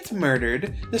of you gets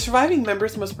murdered, the surviving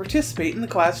members must participate in the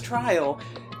class trial.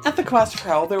 At the class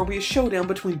trial, there will be a showdown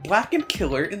between Black and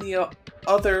Killer and the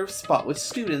other spotless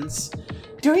students.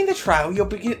 During the trial,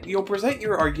 you'll present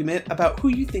your argument about who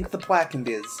you think the Blackened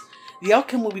is. The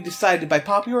outcome will be decided by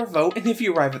popular vote, and if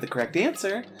you arrive at the correct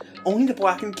answer, only the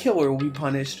Blackened Killer will be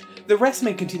punished. The rest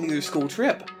may continue their school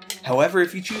trip. However,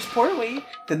 if you choose poorly,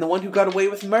 then the one who got away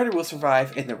with murder will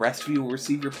survive, and the rest of you will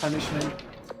receive your punishment.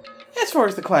 As far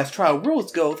as the class trial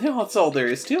rules go, that's all there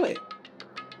is to it.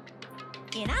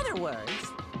 In other words,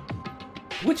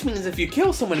 Which means if you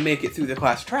kill someone to make it through the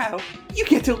class trial, you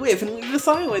get to live and leave this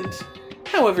island.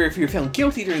 However, if you're found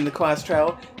guilty during the class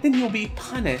trial, then you'll be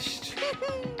punished.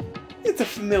 It's a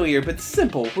familiar but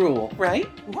simple rule, right?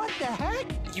 What the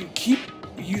heck? You keep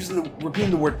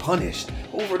repeating the word punished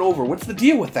over and over. What's the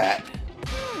deal with that?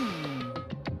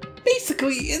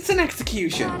 Basically, it's an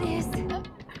execution. That is...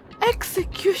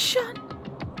 Execution?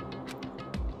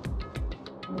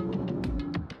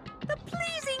 the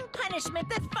pleasing punishment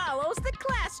that follows the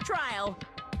class trial.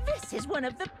 This is one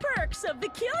of the perks of the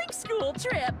killing school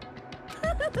trip.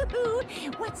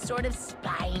 What sort of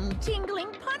spine-tingling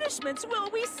punishments will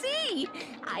we see?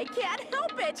 I can't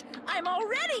help it. I'm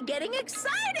already getting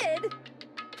excited.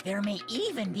 There may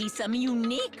even be some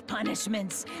unique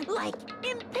punishments, like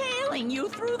impaling you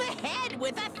through the head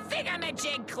with a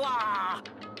thingamajig claw.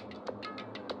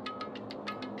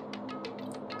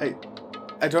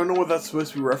 I don't know what that's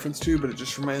supposed to be referenced to, but it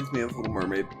just reminds me of Little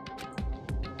Mermaid.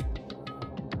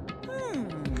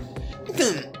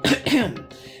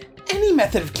 Any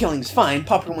method of killing is fine.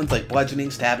 Popular ones like bludgeoning,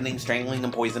 stabbing, strangling,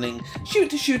 and poisoning.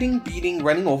 Shooting, beating,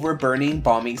 running over, burning,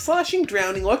 bombing, slashing,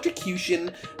 drowning,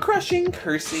 electrocution, crushing,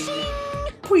 cursing.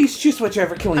 Please choose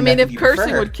whichever killing method if you cursing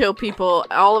prefer. would kill people,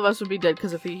 all of us would be dead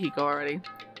because of Hihiko already.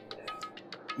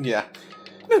 Yeah.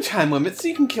 No time limit, so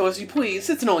you can kill as you please.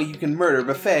 It's an all-you-can-murder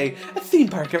buffet. A theme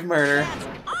park of murder. That's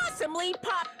awesomely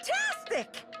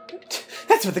pop-tastic.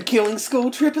 That's what the killing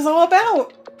school trip is all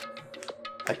about!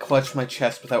 I clutched my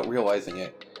chest without realizing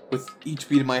it. With each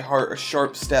beat of my heart, a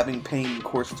sharp, stabbing pain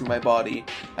coursed through my body.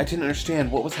 I didn't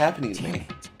understand what was happening to me.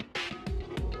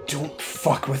 Don't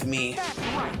fuck with me. That's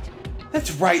right.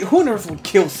 That's right, who on earth would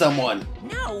kill someone?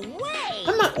 No way.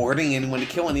 I'm not ordering anyone to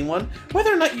kill anyone.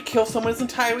 Whether or not you kill someone is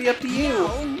entirely up to you.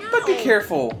 No. But be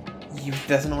careful. Youth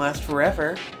doesn't last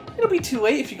forever. It'll be too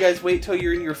late if you guys wait till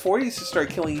you're in your 40s to start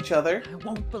killing each other. I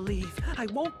won't believe. I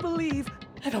won't believe.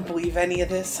 I don't believe any of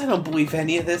this. I don't believe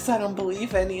any of this. I don't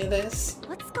believe any of this.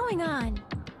 What's going on?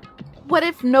 What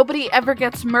if nobody ever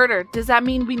gets murdered? Does that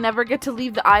mean we never get to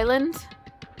leave the island?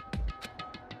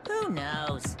 Who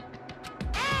knows?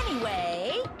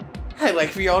 Anyway, I'd like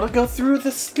for y'all to go through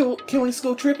the killing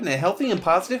school trip in a healthy and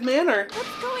positive manner.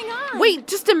 What's going on? Wait,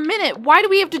 just a minute. Why do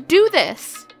we have to do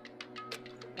this?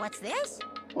 what's this?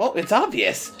 Well, it's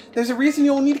obvious. There's a reason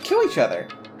you all need to kill each other.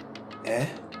 Eh?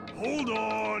 Hold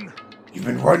on. You've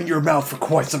been running your mouth for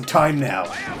quite some time now.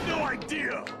 I have no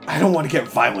idea. I don't want to get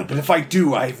violent, but if I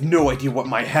do, I have no idea what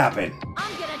might happen.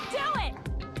 I'm gonna do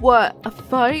it. What, a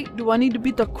fight? Do I need to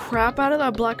beat the crap out of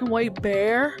that black and white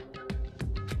bear?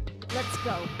 Let's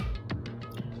go.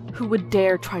 Who would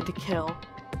dare try to kill?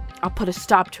 I'll put a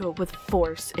stop to it with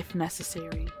force if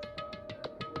necessary.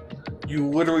 You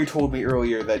literally told me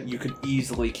earlier that you could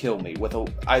easily kill me with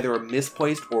either a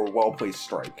misplaced or a well-placed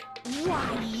strike.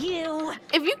 Why, you?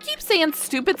 If you keep saying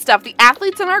stupid stuff, the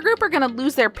athletes in our group are gonna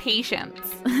lose their patience.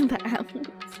 The athletes.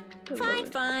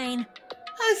 Fine.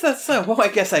 Is that so? Well, I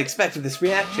guess I expected this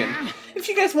reaction. If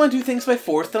you guys want to do things by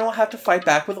force, then I'll have to fight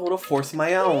back with a little force of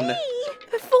my own.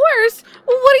 The force?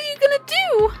 Well, what are you gonna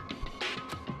do?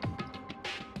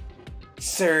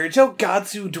 Surge, O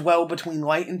gods who dwell between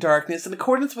light and darkness, in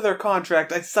accordance with our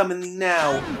contract, I summon thee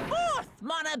now. Forth,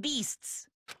 mana beasts.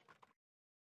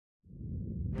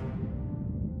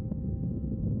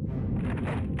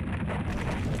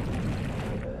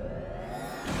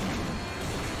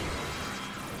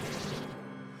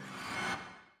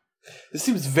 This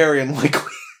seems very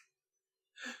unlikely.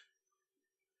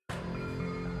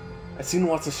 I've seen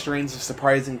lots of strange and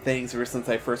surprising things ever since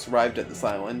I first arrived at this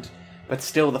island, but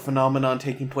still the phenomenon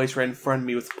taking place right in front of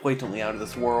me was blatantly out of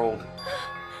this world.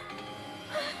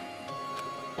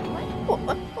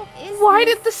 Why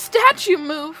did the statue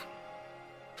move?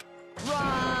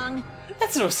 Wrong.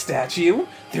 That's no statue.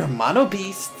 They're mono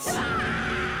beasts.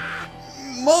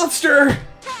 Monster!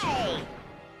 Hey.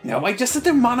 No, I just said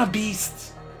they're mono beasts.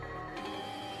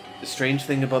 The strange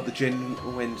thing about the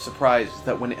genuine surprise is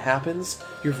that when it happens,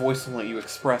 your voice will let you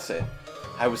express it.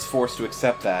 I was forced to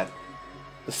accept that.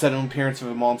 The sudden appearance of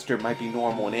a monster might be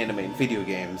normal in anime and video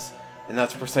games, and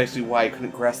that's precisely why I couldn't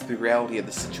grasp the reality of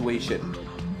the situation.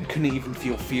 I couldn't even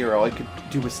feel fear, all I could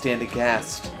do was stand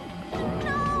aghast.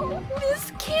 No,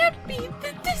 this can't be.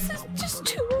 This is just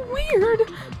too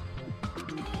weird.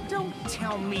 Don't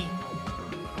tell me.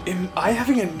 Am I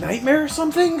having a nightmare or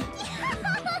something?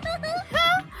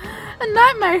 A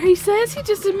nightmare, he says. He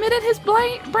just admitted his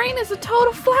brain is a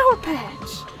total flower patch.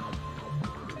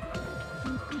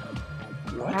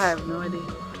 What? I have no idea.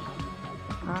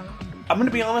 I'm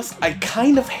gonna be honest, I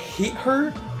kind of hate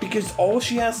her because all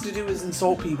she has to do is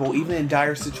insult people, even in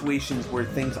dire situations where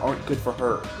things aren't good for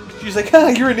her. She's like, ah,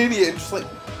 you're an idiot. And just like,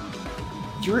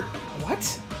 you're... what?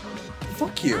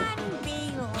 Fuck you.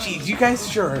 Geez, you guys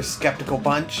sure are a skeptical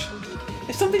bunch.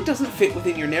 If something doesn't fit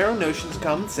within your narrow notions of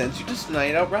common sense, you just deny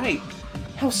it outright.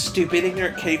 How stupid,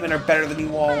 ignorant cavemen are better than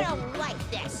you all. I don't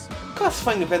like this.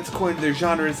 Classifying events according to their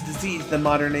genre is disease in the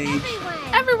modern age.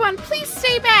 Everyone, please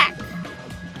stay back.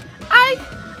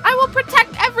 I will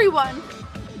protect everyone.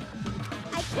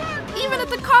 I can't. Even at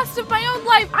the cost of my own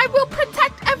life, I will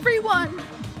protect everyone.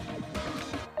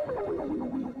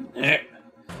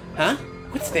 Huh?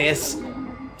 What's this?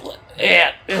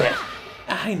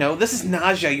 I know, this is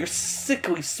nausea. Your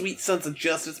sickly sweet sense of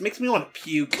justice makes me want to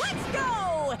puke. Let's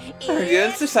go!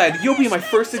 It's decided. You'll be my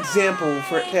first example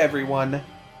for to everyone.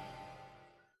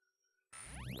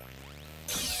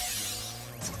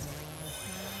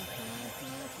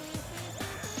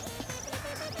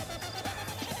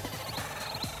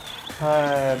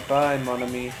 Bye, mon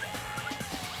ami.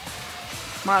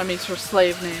 Mon ami's her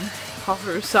slave name. Call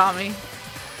her Usami.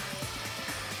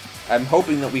 I'm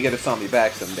hoping that we get Usami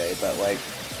back someday, but like,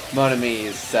 mon ami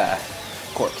is,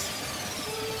 corpse.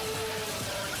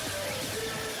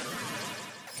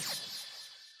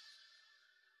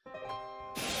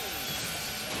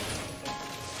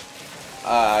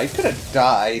 I could have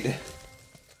died.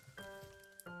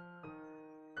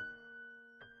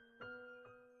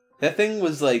 That thing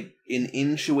was like an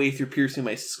inch away through piercing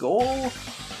my skull?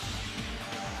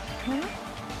 Huh?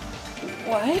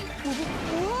 What?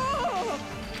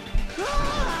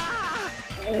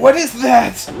 What is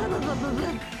that?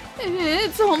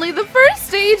 It's only the first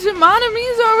stage and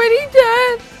Monami's already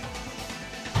dead.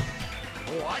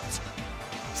 What?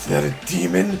 Is that a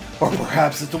demon? Or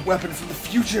perhaps it's a weapon from the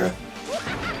future?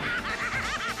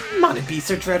 Mana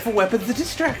beasts are dreadful weapons of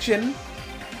distraction.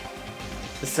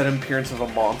 The sudden appearance of a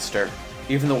monster.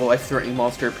 Even though a life-threatening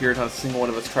monster appeared, not a single one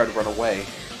of us tried to run away.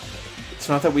 It's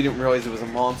not that we didn't realize it was a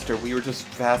monster, we were just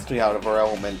vastly out of our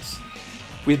elements.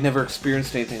 We had never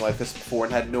experienced anything like this before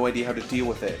and had no idea how to deal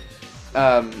with it.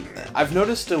 I've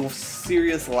noticed a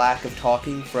serious lack of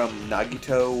talking from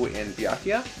Nagito and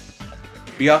Byakuya.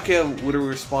 Byakuya would have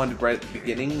responded right at the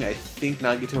beginning. I think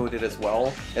Nagito did as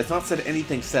well. It's not said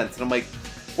anything since, and I'm like,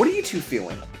 what are you two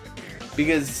feeling?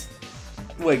 Because,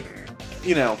 like,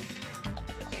 you know,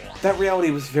 that reality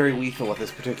was very lethal at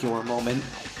this particular moment.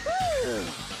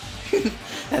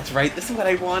 That's right, this is what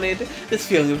I wanted. This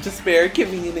feeling of despair,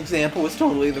 giving an example, was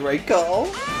totally the right call.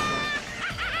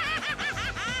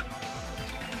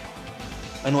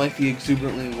 Unlike the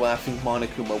exuberantly laughing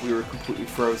Monokuma, we were completely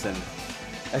frozen.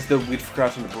 As though we'd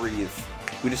forgotten to breathe.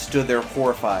 We just stood there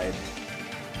horrified.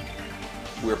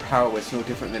 We were powerless, no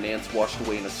different than ants washed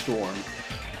away in a storm.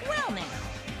 Well now.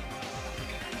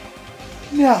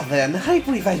 Now then, I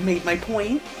believe I've made my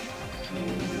point.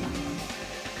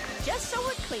 Just so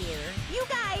we're clear, you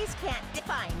guys can't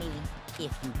define me.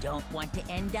 If you don't want to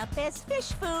end up as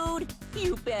fish food,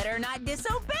 you better not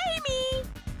disobey me.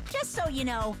 Just so you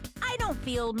know, I don't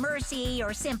feel mercy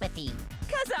or sympathy.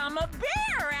 'Cause I'm a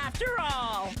bear after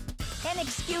all. An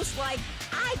excuse like,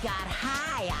 I got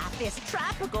high off this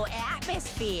tropical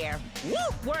atmosphere.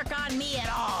 Won't work on me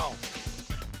at all.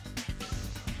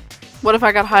 What if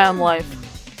I got high on life?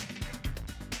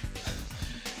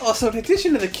 Also, in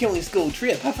addition to the Killing School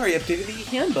trip, I've already updated the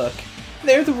handbook.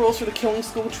 There, the rules for the Killing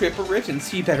School trip are written,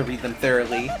 so you better read them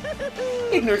thoroughly.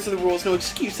 Ignorance of the rules no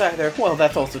excuse either. Well,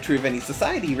 that's also true of any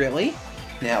society, really.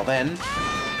 Now then,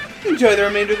 enjoy the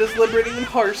remainder of this liberating and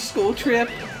harsh school trip.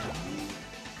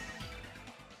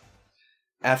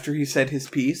 After he said his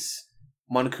piece,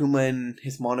 Monokuma and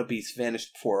his Mono Beast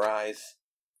vanished before our eyes.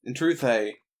 In truth,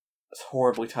 I was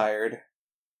horribly tired.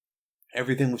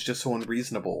 Everything was just so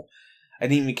unreasonable. I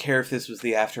didn't even care if this was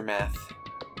the aftermath.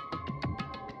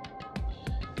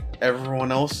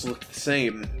 Everyone else looked the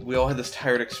same. We all had this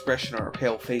tired expression on our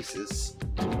pale faces.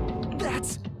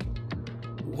 That's...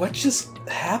 What just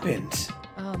happened?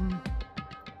 I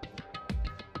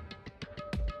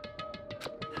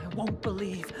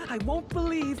won't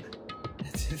believe...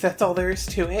 That's all there is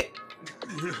to it?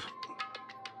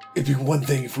 It'd be one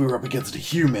thing if we were up against a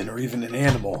human or even an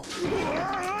animal.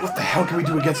 What the hell can we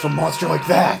do against a monster like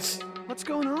that? What's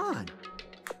going on?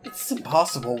 It's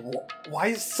impossible. Why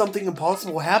is something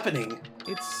impossible happening?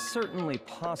 It's certainly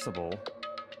possible.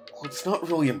 Well, it's not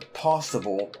really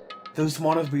impossible. Those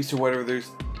Mono Beasts or whatever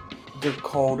they're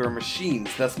called are machines.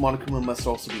 Thus Monokuma must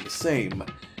also be the same.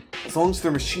 As long as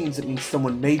they're machines, it means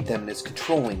someone made them and is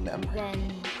controlling them.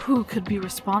 Then Who could be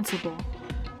responsible?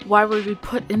 Why were we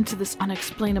put into this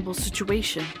unexplainable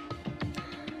situation?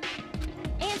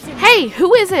 answer me. Hey,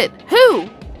 who is it? Who?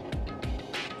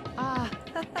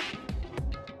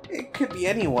 It could be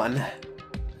anyone.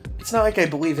 It's not like I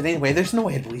believe it anyway. There's no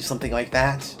way I'd believe something like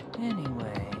that.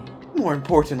 Anyway... More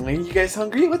importantly, you guys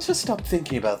hungry? Let's just stop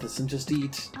thinking about this and just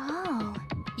eat. Oh.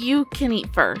 You can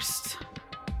eat first.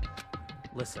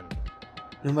 Listen.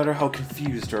 No matter how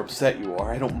confused or upset you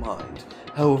are, I don't mind.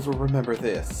 However, remember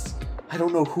this. I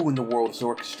don't know who in the world is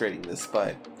orchestrating this,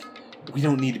 but we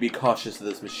don't need to be cautious of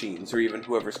those machines, or even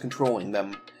whoever's controlling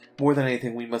them. More than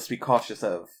anything, we must be cautious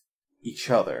of each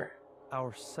other.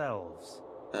 Ourselves.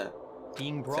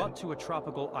 Being brought to a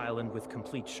tropical island with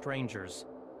complete strangers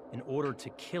in order to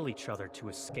kill each other to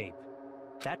escape.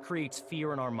 That creates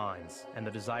fear in our minds, and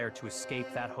the desire to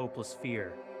escape that hopeless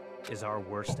fear is our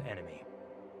worst enemy.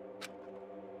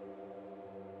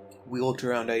 We looked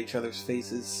around at each other's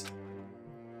faces.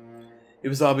 It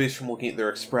was obvious from looking at their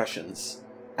expressions.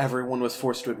 Everyone was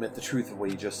forced to admit the truth of what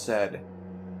he just said.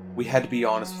 We had to be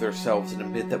honest with ourselves and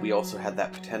admit that we also had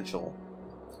that potential.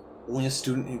 Only a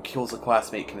student who kills a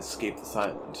classmate can escape this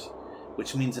island,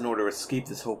 which means in order to escape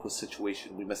this hopeless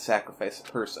situation, we must sacrifice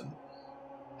a person.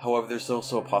 However, there's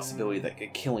also a possibility that a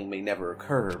killing may never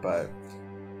occur, but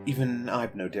even I'm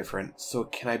no different, so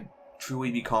can I truly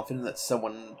be confident that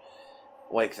something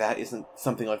like that isn't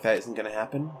going to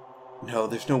happen? No,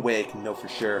 there's no way I can know for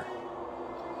sure.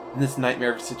 In this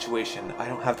nightmare of a situation, I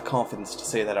don't have the confidence to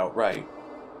say that outright.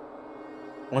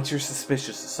 Once you're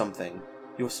suspicious of something,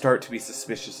 you'll start to be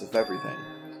suspicious of everything,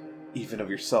 even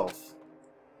of yourself.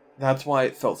 That's why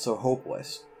it felt so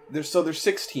hopeless. There's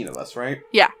 16 of us, right?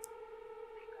 Yeah.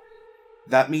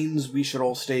 That means we should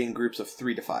all stay in groups of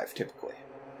 3 to 5, typically.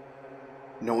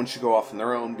 No one should go off on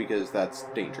their own, because that's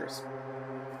dangerous.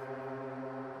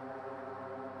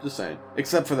 Just saying.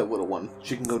 Except for that little one.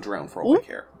 She can go drown for all I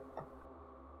care.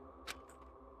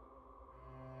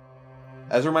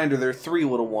 As a reminder, there are 3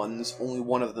 little ones. Only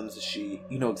one of them is a she.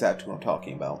 You know exactly what I'm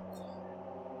talking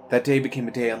about. That day became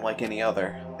a day unlike any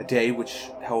other. A day which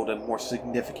held a more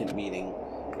significant meaning.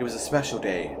 It was a special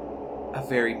day. A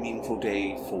very meaningful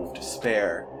day full of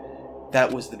despair.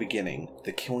 That was the beginning.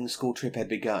 The killing school trip had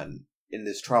begun. And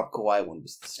this tropical island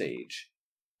was the stage.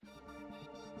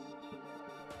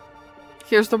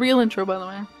 Here's the real intro, by the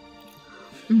way.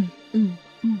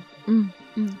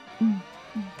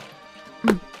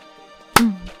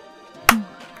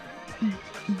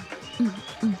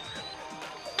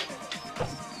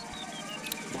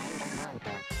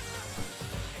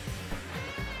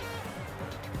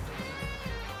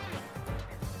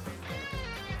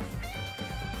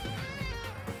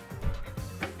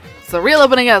 The real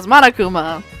opening as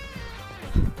Monokuma.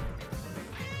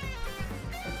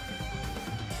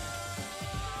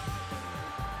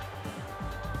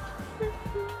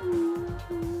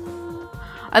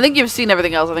 I think you've seen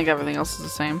everything else. I think everything else is the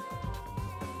same.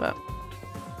 But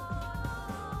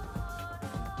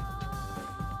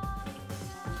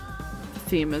the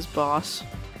theme is boss.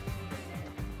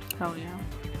 Hell yeah.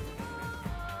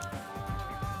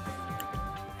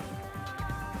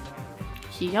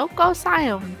 Kyoko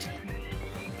Sound.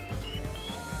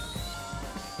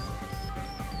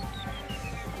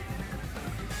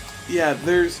 Yeah,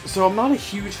 so I'm not a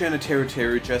huge fan of Teru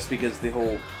Teru just because the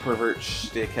whole pervert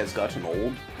shtick has gotten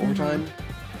old over time.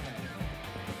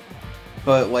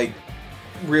 But, like,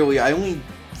 really, I only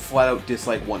flat out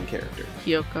dislike one character.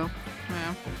 Kyoko.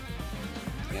 Yeah.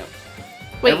 Yeah.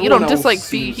 Wait, Everyone you don't else dislike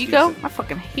seems Fihiko? decent. I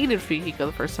fucking hated Fihiko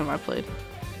the first time I played.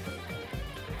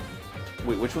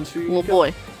 Wait, which one's Fihiko? Little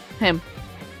boy. Him.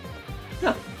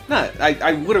 No,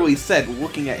 I literally said,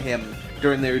 looking at him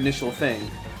during their initial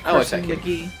thing, I like that kid.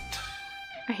 McGee.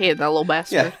 I hated that little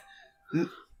bastard. Yeah.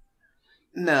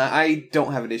 Nah, I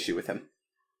don't have an issue with him.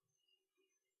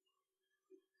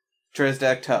 Tries to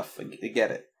act tough. I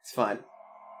get it. It's fine.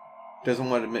 Doesn't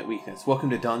want to admit weakness.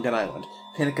 Welcome to Dangan Island.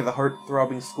 Panic of the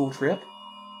heart-throbbing school trip.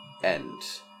 End.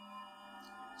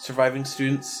 Surviving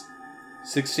students,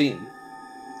 16.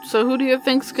 So who do you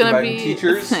think's gonna Surviving be...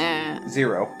 teachers,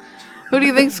 0. Who do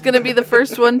you think's gonna be the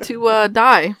first one to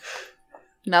die?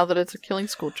 Now that it's a killing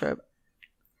school trip.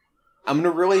 I'm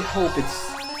gonna really hope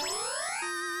it's...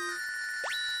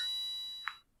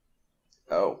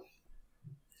 Oh.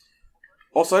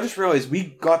 Also, I just realized we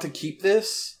got to keep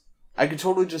this. I could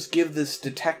totally just give this to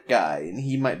Tech Guy, and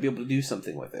he might be able to do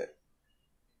something with it.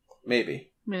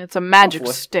 Maybe. I mean, it's a magic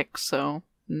Hopefully. stick, so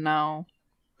no.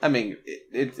 I mean,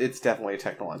 it's definitely a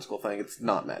technological thing. It's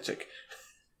not magic.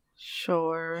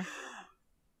 Sure.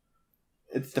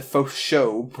 It's the faux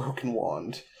show broken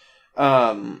wand.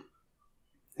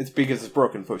 It's because it's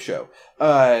broken faux show.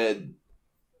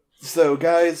 So,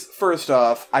 guys, first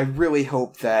off, I really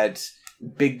hope that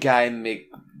Big Guy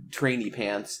McTrainee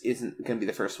Pants isn't going to be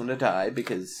the first one to die,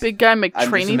 because... Big Guy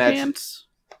McTrainee Pants?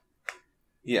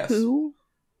 Yes. Who?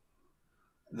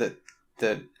 The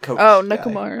coach Oh, guy.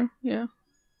 Nekomaru, yeah.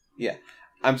 Yeah.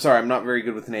 I'm sorry, I'm not very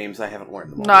good with names. I haven't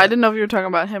learned them all No, I yet. didn't know if you were talking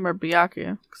about him or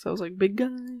Byakuya, because I was like, Big Guy?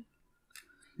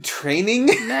 Training?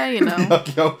 Nah, you know.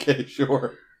 okay,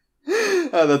 sure.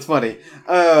 That's funny.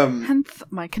 Hence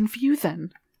my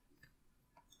confusion.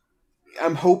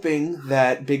 I'm hoping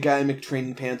that Big Guy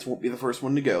McTraining Pants won't be the first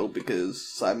one to go,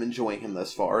 because I'm enjoying him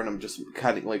thus far, and I'm just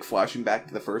kind of, like, flashing back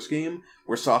to the first game,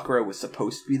 where Sakura was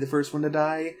supposed to be the first one to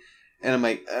die, and I'm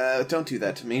like, don't do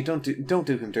that to me, don't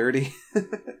do him dirty.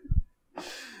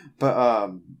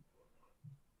 But,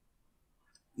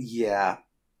 yeah,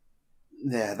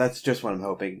 that's just what I'm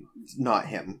hoping. It's not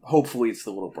him. Hopefully it's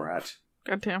the little brat.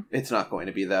 Goddamn. It's not going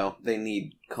to be, though. They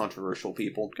need controversial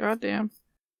people. Goddamn.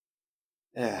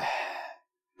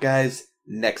 Guys,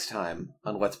 next time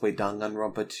on Let's Play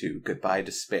Danganronpa 2, Goodbye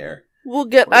Despair. We'll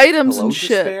get Or items Hello and shit.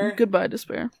 Despair? Goodbye,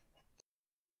 Despair.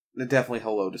 Definitely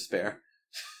Hello Despair.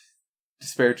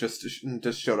 Despair just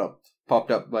showed up,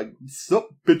 popped up like, "Sup,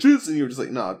 bitches?" And you were just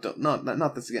like, "No,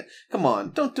 not this again. Come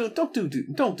on, don't do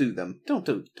them. Don't do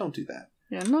that."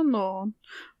 Yeah, no.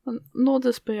 No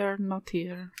Despair, not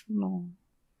here. No.